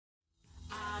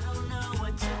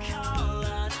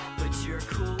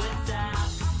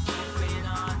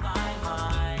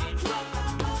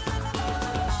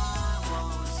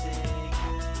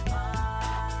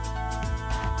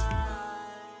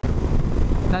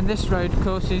then this road, of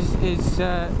course, is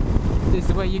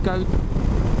the way you go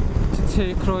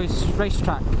to Croes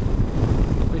racetrack,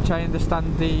 which I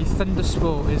understand the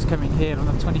Thundersport is coming here on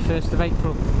the 21st of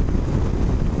April.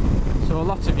 So a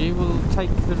lot of you will take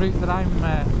the route that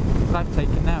I've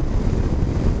taken now.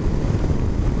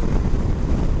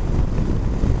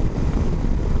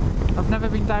 I've never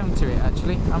been down to it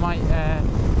actually. I might.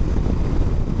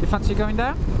 You fancy going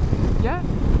down? Yeah?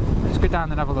 Let's go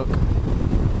down and have a look.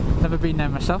 Never been there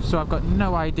myself, so I've got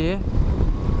no idea.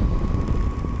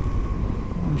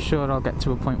 I'm sure I'll get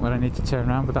to a point where I need to turn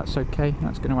around, but that's okay.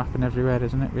 That's going to happen everywhere,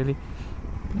 isn't it, really?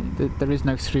 There is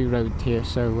no through road here,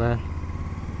 so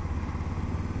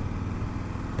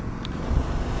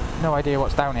no idea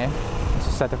what's down here. As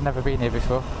I said, I've never been here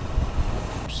before.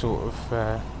 Some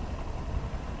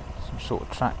sort of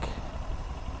track.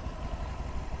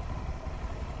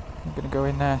 I'm going to go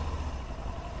in there.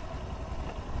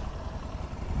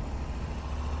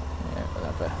 Yeah,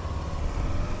 whatever.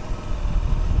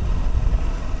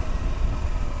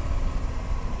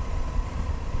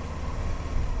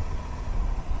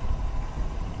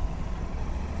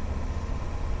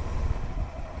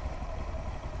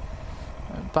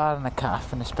 A bar and a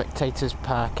calf and the spectators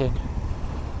parking.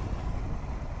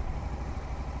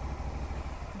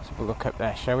 Let's have a look up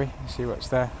there, shall we? And see what's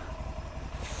there.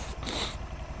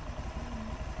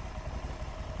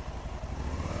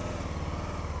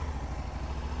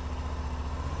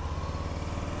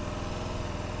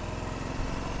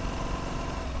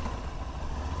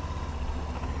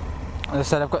 As I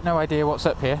said, I've got no idea what's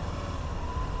up here.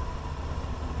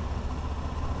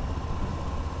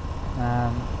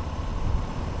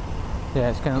 Yeah,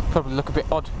 it's going to probably look a bit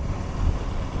odd.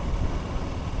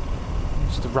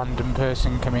 Just a random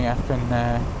person coming up and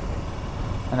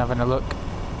having a look.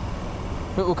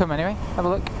 But we'll come anyway. Have a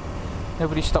look.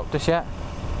 Nobody's stopped us yet.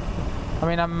 I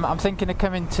mean, I'm thinking of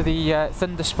coming to the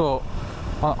Thundersport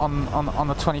on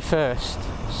the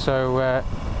 21st. So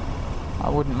I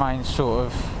wouldn't mind sort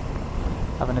of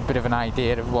having a bit of an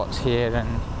idea of what's here and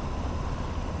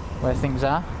where things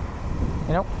are,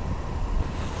 you know.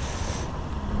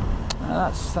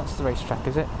 That's the racetrack,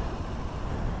 is it?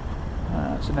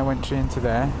 So no entry into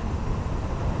there.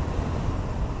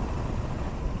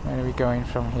 Where are we going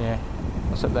from here?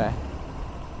 What's up there?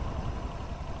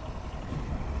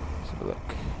 Let's have a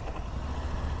look.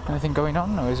 Anything going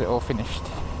on, or is it all finished?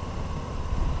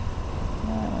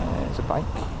 There's a bike.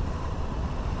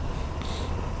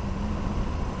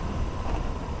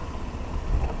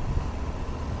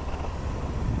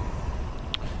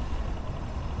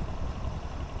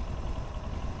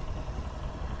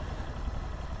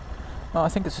 Oh, I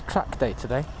think it's a track day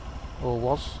today, or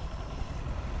was.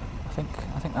 I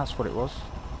think that's what it was.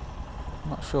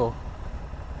 I'm not sure.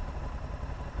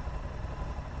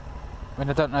 I mean,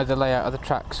 I don't know the layout of the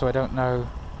track, so I don't know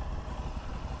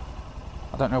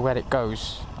where it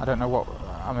goes. I don't know what.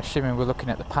 I'm assuming we're looking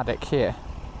at the paddock here,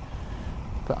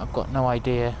 but I've got no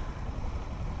idea,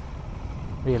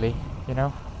 really. You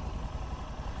know.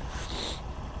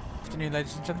 Good afternoon,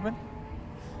 ladies and gentlemen.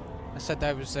 I said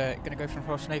I was going to go from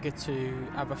Rhosneigr to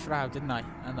Aberffraw, didn't I?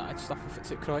 And that I'd stop off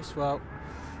at Croes. Well,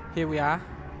 here we are.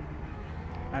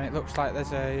 And it looks like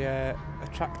there's a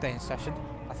track day in session.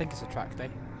 I think it's a track day.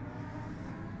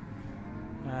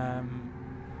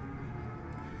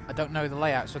 I don't know the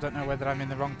layout, so I don't know whether I'm in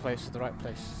the wrong place or the right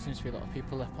place. There seems to be a lot of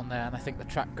people up on there, and I think the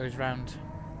track goes round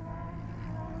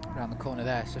the corner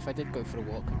there. So if I did go for a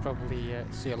walk, I'd probably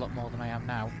see a lot more than I am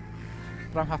now.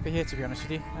 But I'm happy here, to be honest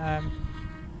with you.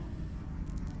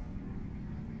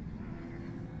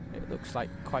 It looks like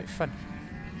quite fun.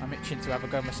 I'm itching to have a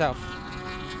go myself.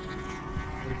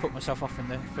 I really put myself off in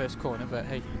the first corner, but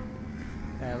hey,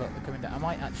 yeah, look, they're coming down. I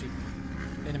might actually,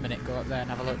 in a minute, go up there and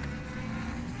have a look.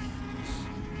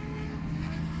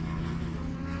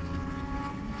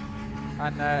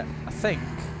 And I think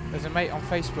there's a mate on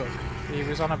Facebook. He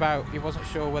was on about he wasn't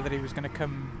sure whether he was going to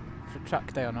come for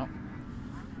track day or not.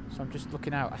 So I'm just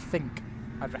looking out. I think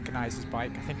I'd recognise his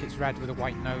bike. I think it's red with a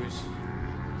white nose.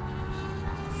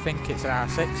 I think it's an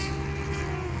R6.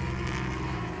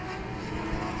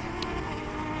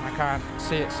 I can't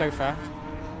see it so far,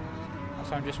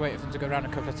 so I'm just waiting for them to go around a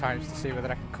couple of times to see whether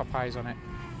I can cop eyes on it.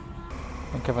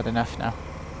 I think I've had enough now.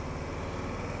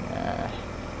 Yeah.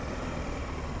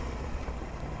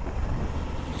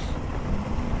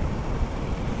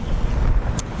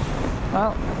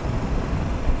 Well,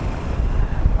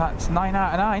 that's 9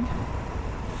 out of 9.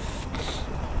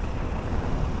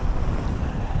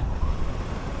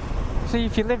 See,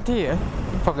 if you lived here,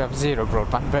 you'd probably have zero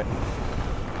broadband, but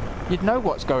you'd know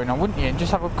what's going on, wouldn't you? And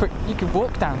just have a quick, you could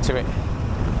walk down to it.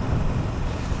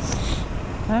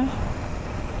 Huh?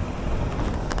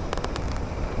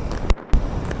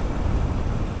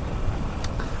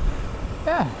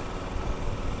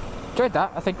 enjoyed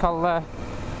that. I think I'll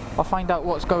find out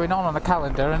what's going on the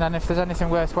calendar, and then if there's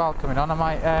anything worthwhile coming on, I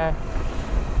might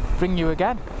bring you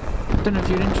again. Don't know if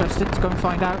you're interested to go and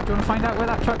find out. Do you want to find out where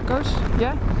that truck goes?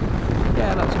 Yeah?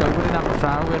 Yeah, let's go. We're in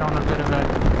Aberffraw. We're on a bit of a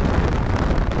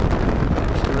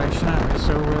exploration, aren't we?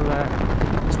 So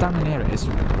we'll stand near it is.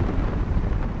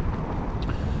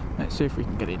 Let's see if we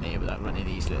can get in here without running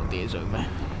these little deers over.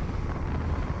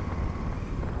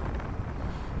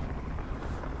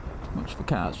 Watch for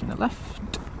cars from the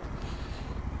left.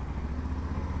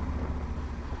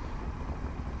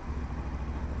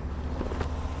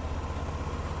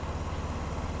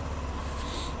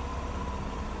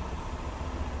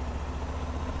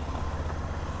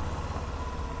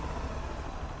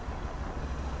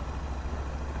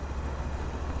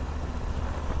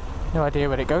 No idea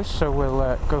where it goes, so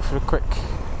we'll go for a quick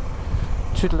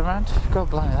twiddle around. God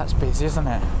blimey, that's busy, isn't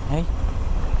it? Hey?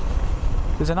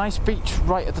 There's a nice beach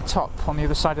right at the top on the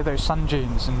other side of those sand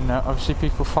dunes, and obviously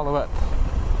people follow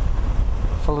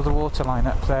the water line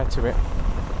up there to it.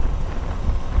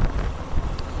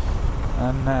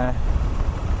 And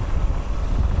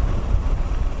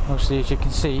mostly, as you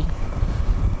can see,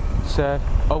 it's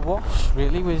awash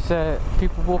really with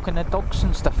people walking their dogs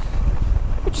and stuff,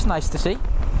 which is nice to see.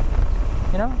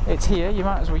 You know, it's here, you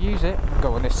might as well use it. I'll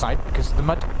go on this side because of the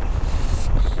mud.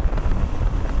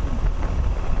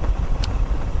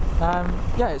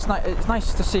 Yeah, it's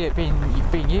nice to see it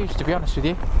being used, to be honest with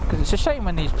you, because it's a shame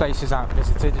when these places aren't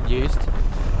visited and used.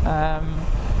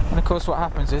 And of course what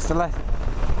happens is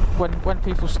when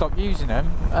people stop using them,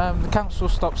 the council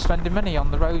stops spending money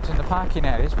on the roads and the parking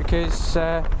areas because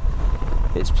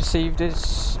it's perceived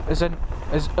as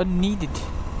unneeded,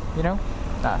 you know?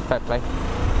 Fair play.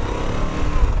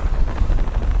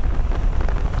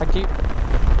 Thank you.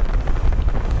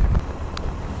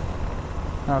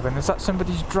 Now then, is that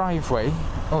somebody's driveway?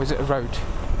 Or is it a road?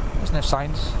 There's no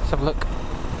signs. Let's have a look.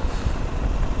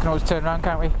 We can always turn around,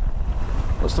 can't we?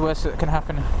 What's the worst that can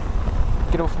happen?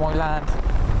 Get off my land.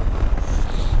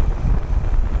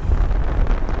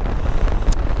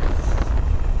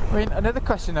 I mean, another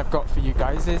question I've got for you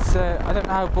guys is, I don't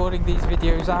know how boring these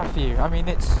videos are for you. I mean,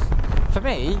 it's, for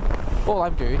me, all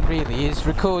I'm doing really is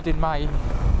recording my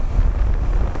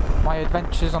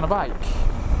adventures on a bike.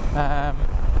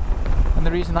 And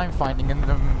the reason I'm finding them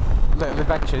little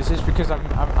adventures is because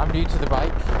I'm new to the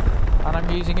bike and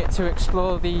I'm using it to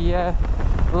explore the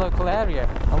local area,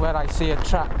 and where I see a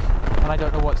track and I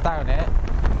don't know what's down it,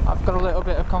 I've got a little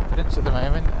bit of confidence at the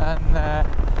moment and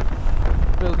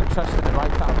building trust in the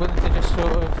bike that I'm willing to just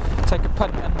sort of take a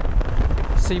punt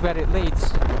and see where it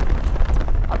leads.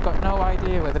 I've got no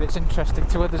idea whether it's interesting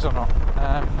to others or not.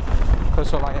 Of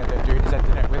course all I end up doing is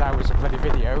editing it with hours of bloody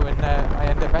video, and I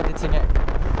end up editing it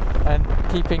and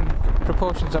keeping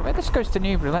proportions of it. This goes to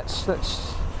Newbury. Let's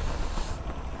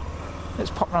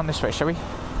pop around this way, shall we?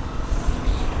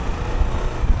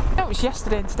 No, it was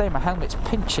yesterday and today my helmet's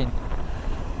pinching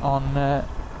on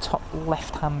top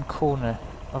left hand corner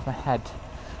of my head,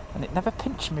 and it never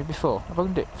pinched me before. I've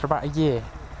owned it for about a year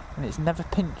and it's never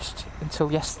pinched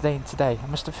until yesterday and today. I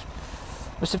must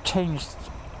have changed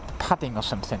the padding or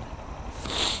something.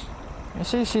 You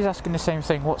see, she's asking the same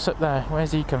thing. What's up there?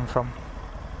 Where's he come from?